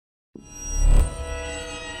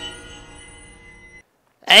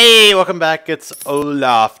Hey, welcome back. It's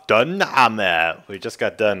Olaf Dunhamma. We just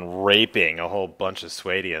got done raping a whole bunch of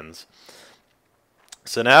Swadians.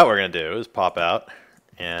 So now what we're going to do is pop out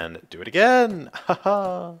and do it again.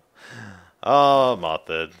 Haha. Oh,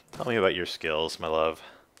 Mothid, tell me about your skills, my love.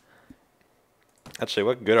 Actually,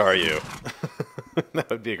 what good are you? That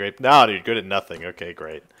would be a great... No, you're good at nothing. Okay,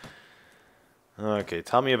 great. Okay,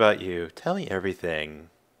 tell me about you. Tell me everything.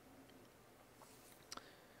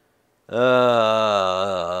 You're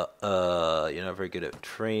not very good at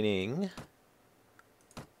training.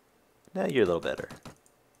 Now you're a little better.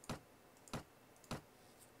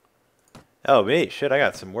 Oh, me? Shit, I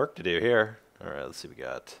got some work to do here. Alright, let's see what we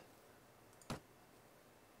got.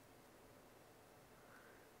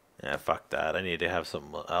 Yeah, fuck that. I need to have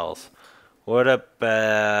something else. What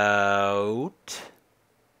about...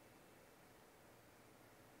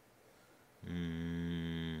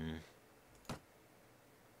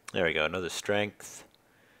 There we go, another strength.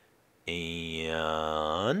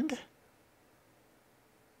 And...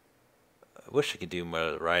 I wish I could do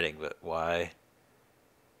more writing, but why?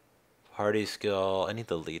 Party skill. I need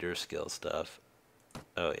the leader skill stuff.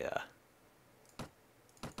 Oh, yeah.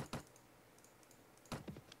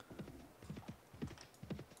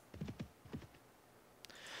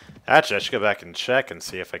 Actually, I should go back and check and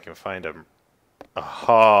see if I can find him.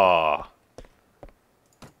 Aha!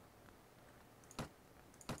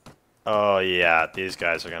 Oh, yeah, these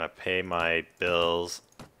guys are gonna pay my bills.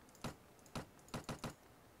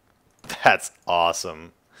 That's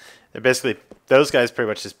awesome. They're basically, those guys pretty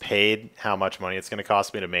much just paid how much money it's gonna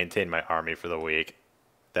cost me to maintain my army for the week.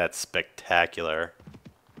 That's spectacular.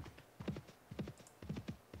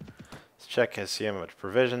 Let's check and see how much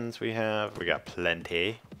provisions we have. We got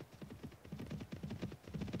plenty.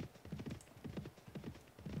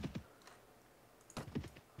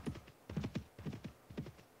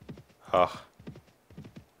 Oh.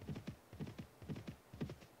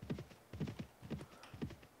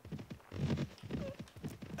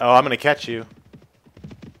 Oh, I'm gonna catch you.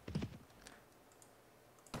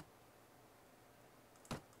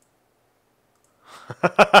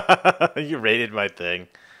 You raided my thing.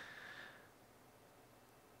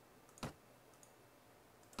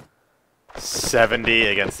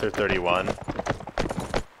 $70 against their 31.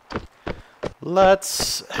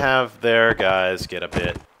 Let's have their guys get a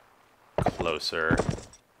bit closer.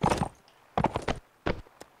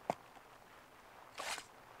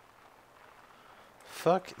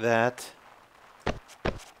 Fuck that.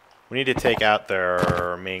 We need to take out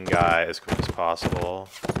their main guy as quick as possible.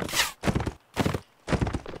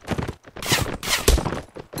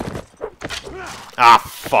 Ah,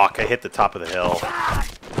 fuck. I hit the top of the hill.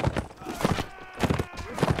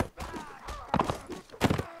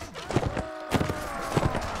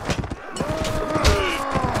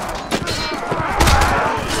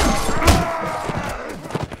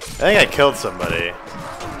 I think I killed somebody.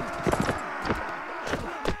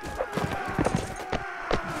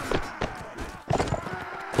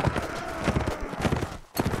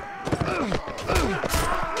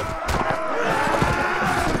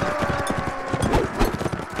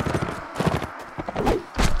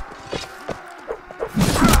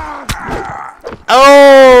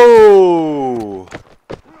 Oh!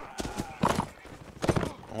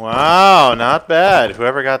 Wow, not bad.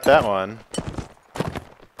 Whoever got that one.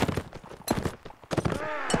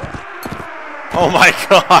 Oh my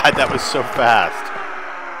god, that was so fast.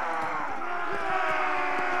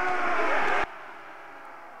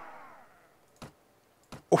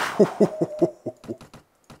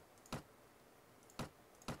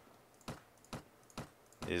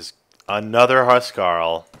 Is another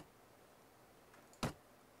Huskarl.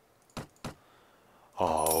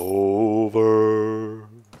 Over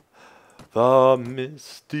the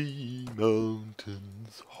misty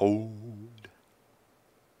mountains hold.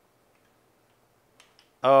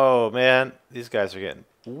 Oh man, these guys are getting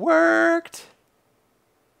worked.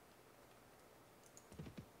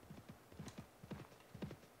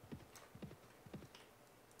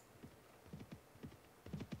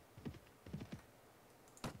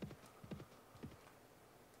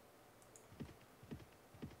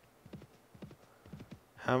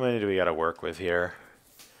 How many do we got to work with here?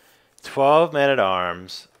 12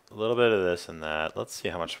 men-at-arms. A little bit of this and that. Let's see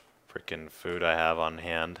how much freaking food I have on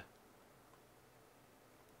hand.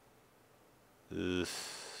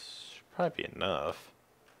 This should probably be enough.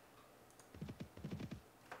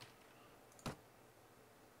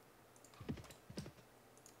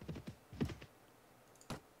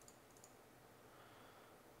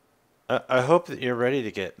 I hope that you're ready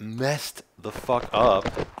to get messed the fuck up.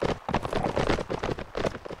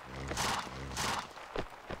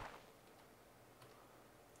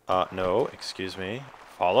 No, excuse me.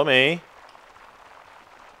 Follow me.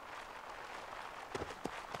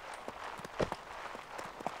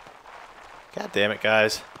 God damn it,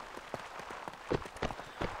 guys.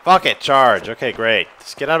 Fuck it, charge. Okay, great.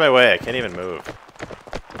 Just get out of my way. I can't even move.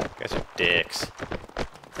 You guys are dicks.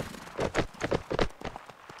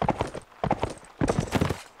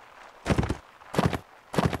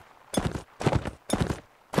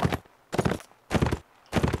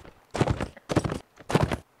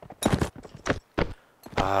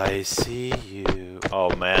 I see you.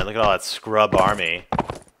 Oh man, look at all that scrub army.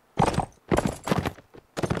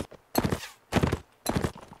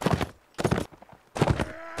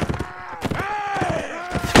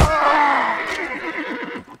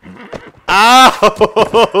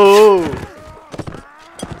 Ow!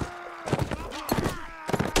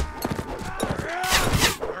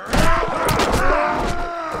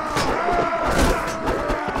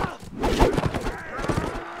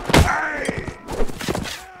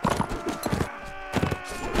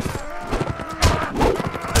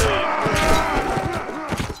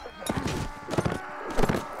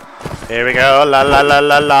 Here we go, la la la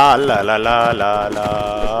la la la la la la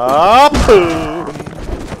la, boom!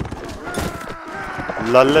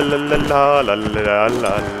 La la la la la la la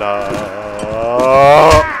la la.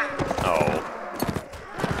 Oh.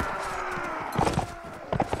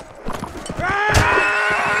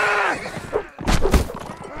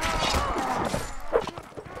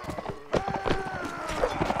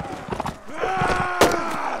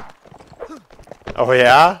 Oh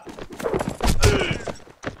yeah?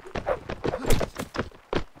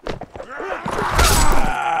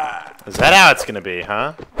 Is that how it's gonna be,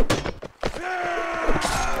 huh?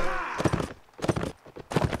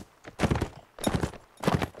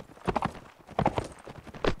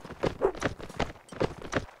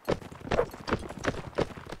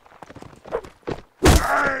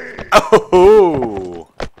 Oh!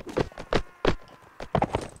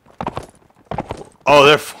 Oh,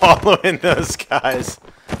 they're following those guys.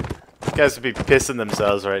 These guys would be pissing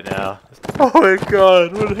themselves right now. Oh my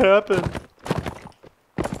god, what happened?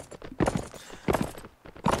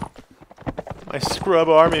 My scrub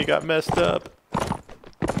army got messed up.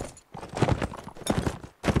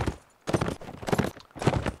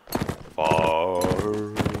 Whoa.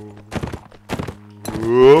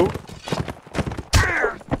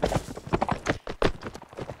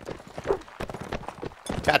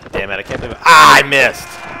 God damn it, I can't believe it. Ah, I missed!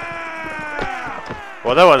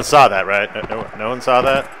 Well, no one saw that, right? No one saw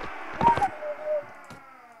that?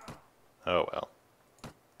 Oh, well.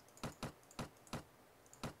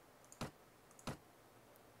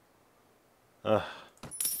 Ugh.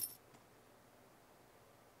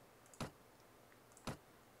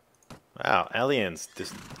 Wow, aliens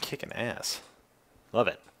just kicking ass. Love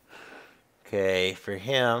it. Okay, for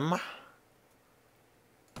him...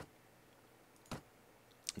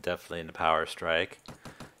 Definitely into Power Strike.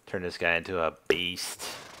 Turn this guy into a beast.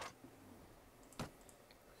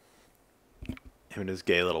 Him and his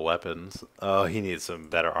gay little weapons. Oh, he needs some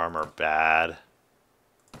better armor bad.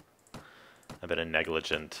 I've been a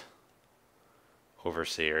negligent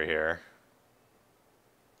overseer here.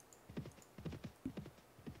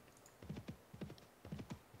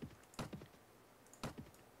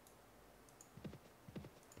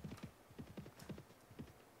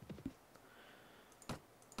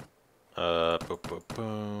 Boom, boom,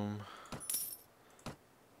 boom.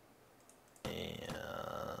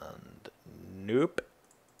 And nope.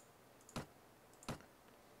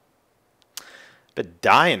 Been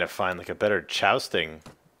dying to find like a better jousting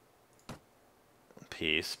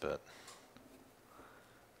piece, but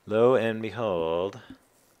lo and behold,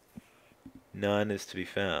 none is to be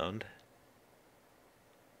found.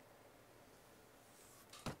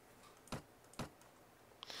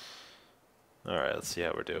 Alright, let's see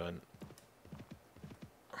how we're doing.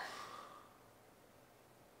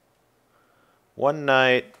 1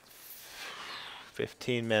 night,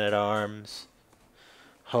 15 minute arms,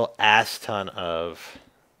 whole ass ton of.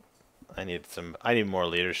 I need more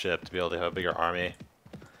leadership to be able to have a bigger army.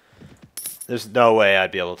 There's no way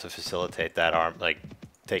I'd be able to facilitate that arm, like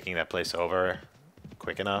taking that place over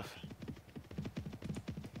quick enough.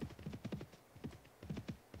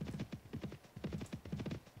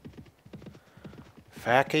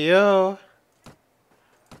 Fuck you.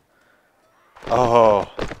 Oh.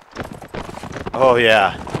 Oh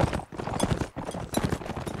yeah.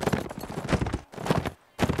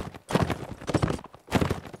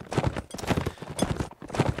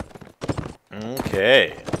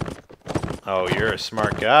 Okay. Oh, you're a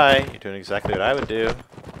smart guy. You're doing exactly what I would do.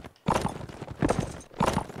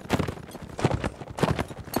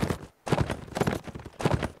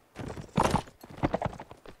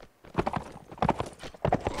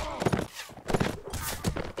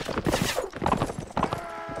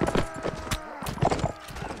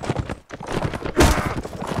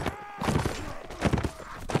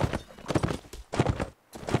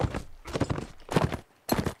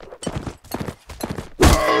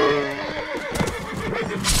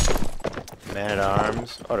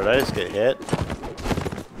 Oh, did I just get hit?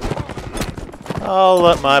 I'll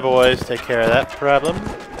let my boys take care of that problem.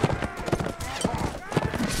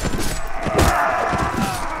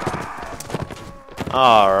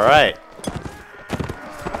 Alright.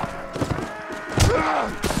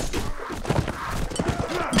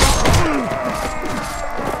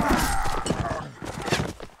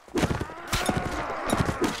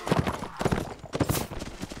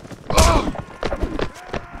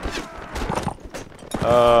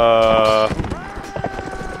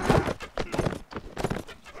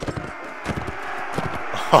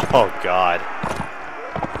 Oh, God.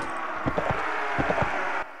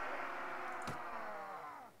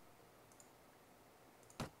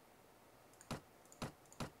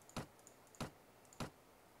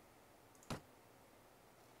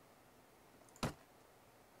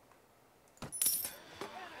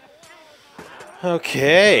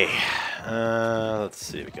 Okay. Let's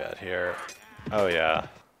see what we got here. Oh, yeah.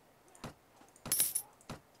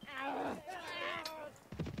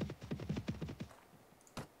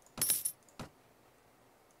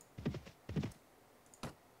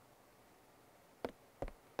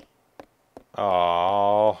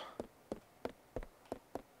 Oh,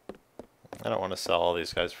 I don't want to sell all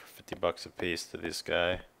these guys for 50 bucks a piece to this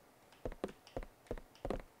guy.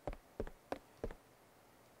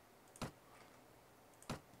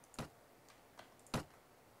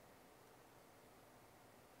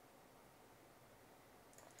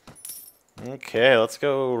 Okay, let's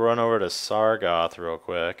go run over to Sargoth real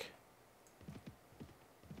quick.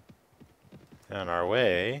 On our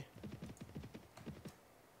way,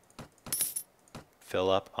 fill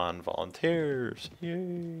up on volunteers.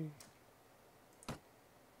 Yay!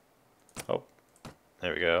 Oh,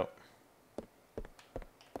 there we go.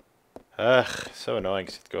 Ugh, so annoying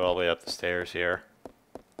because you have to go all the way up the stairs here.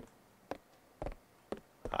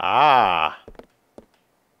 Ah!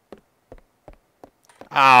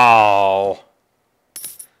 Ow!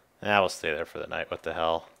 Nah, we'll stay there for the night. What the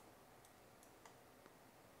hell?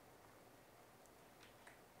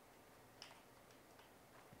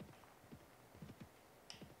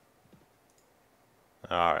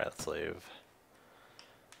 Alright, let's leave.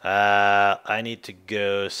 I need to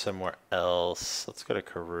go somewhere else. Let's go to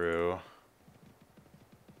Karoo.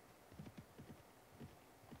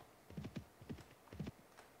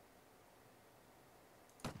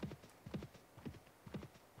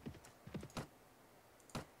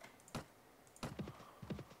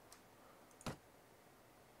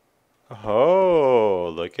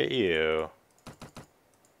 Oh, look at you.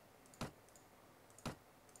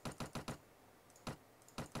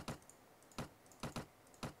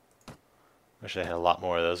 Wish I had a lot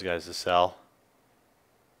more of those guys to sell.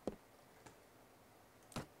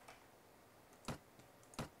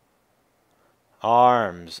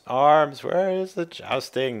 Arms, arms, where is the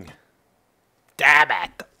jousting? Damn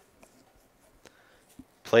it!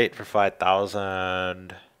 Plate for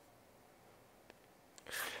 5,000.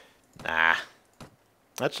 Nah.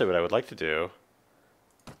 Actually, what I would like to do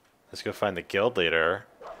is go find the guild leader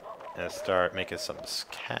and start making some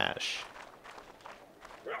cash.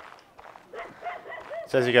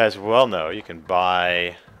 So as you guys well know, you can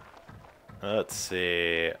buy, let's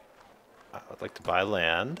see, I would like to buy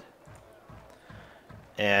land.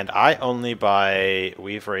 And I only buy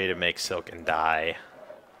weavery to make silk and dye.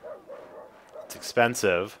 It's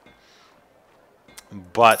expensive,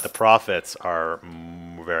 but the profits are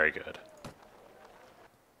very good.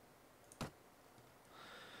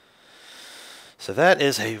 So that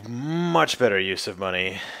is a much better use of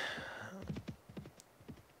money.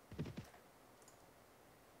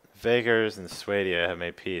 Vagars and Swadia have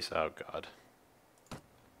made peace. Oh god.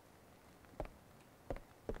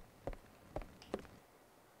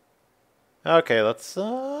 Okay, let's do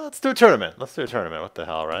a tournament. Let's do a tournament. What the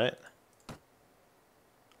hell, right?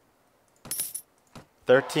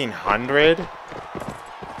 1,300?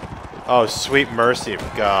 Oh, sweet mercy of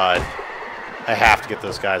God. I have to get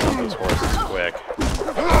those guys on those horses quick.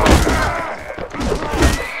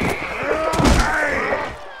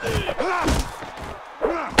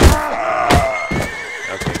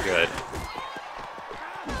 Okay, good.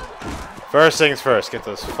 First things first, get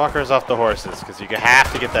those fuckers off the horses, because you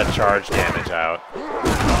have to get that charge damage out.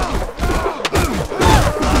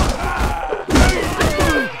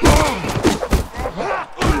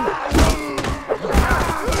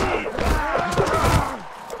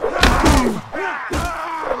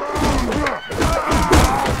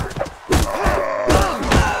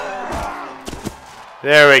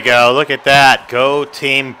 There we go, look at that. Go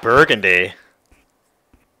Team Burgundy.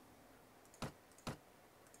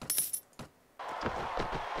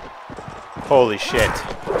 Holy shit.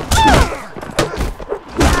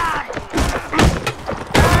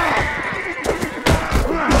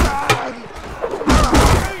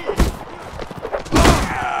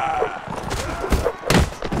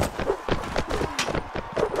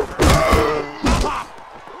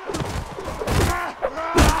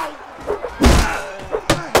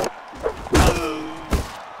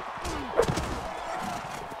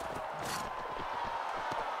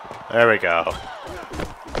 There we go.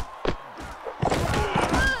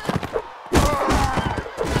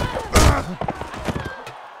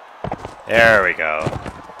 There we go.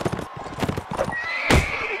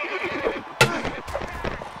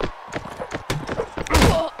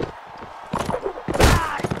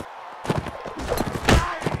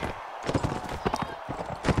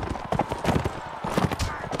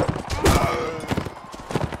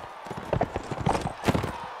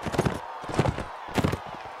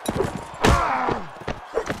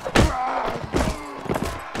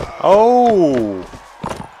 Oh!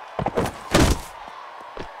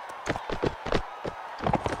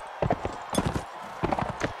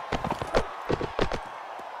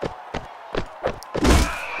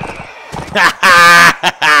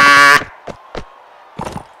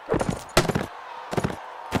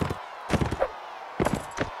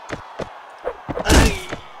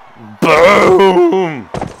 Boom!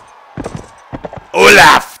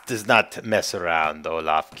 Olaf does not mess around.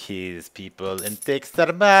 Olaf kills people and takes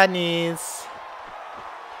their monies.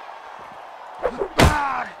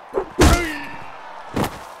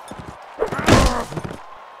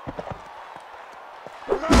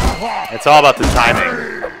 It's all about the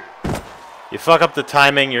timing. You fuck up the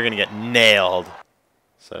timing, you're gonna get nailed.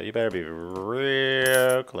 So you better be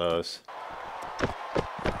real close.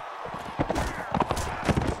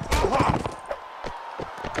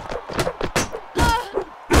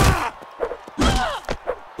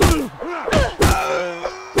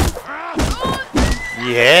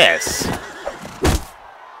 Yes.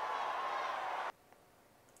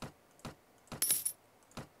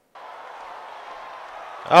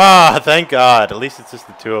 Ah, thank God. At least it's just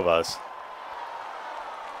the two of us.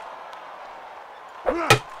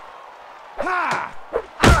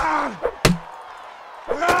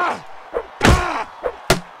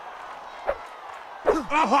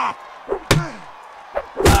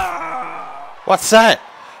 What's that?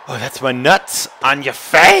 Oh, that's my nuts on your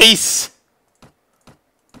face!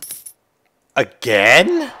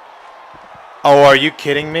 Again? Oh, are you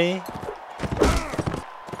kidding me?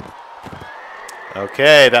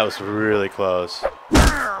 Okay, that was really close.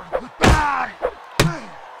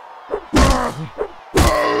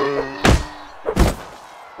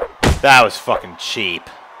 That was fucking cheap.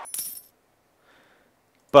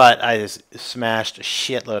 But I just smashed a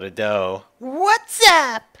shitload of dough. What's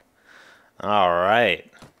up?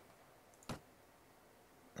 Alright.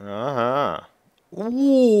 Uh-huh.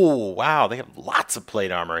 Ooh, wow, they have lots of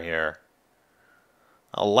plate armor here.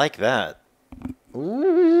 I like that.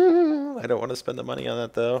 Ooh, I don't want to spend the money on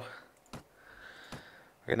that, though.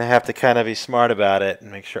 We're going to have to kind of be smart about it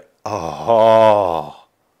and make sure... Oh.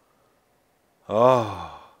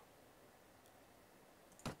 Oh.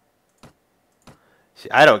 See,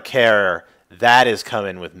 I don't care. That is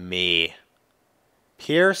coming with me.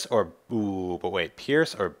 Pierce or... Ooh, but wait.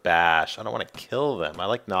 Pierce or bash? I don't want to kill them. I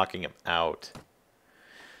like knocking them out.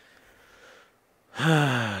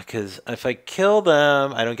 Because if I kill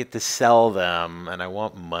them, I don't get to sell them, and I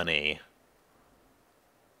want money.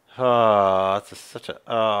 Oh, that's such a...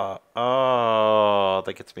 oh,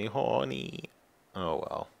 that gets me horny. Oh,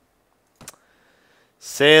 well.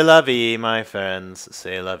 C'est la vie, my friends.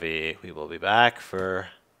 C'est la vie. We will be back for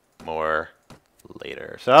more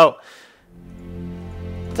later. So,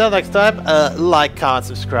 until next time, like, comment,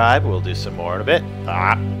 subscribe. We'll do some more in a bit.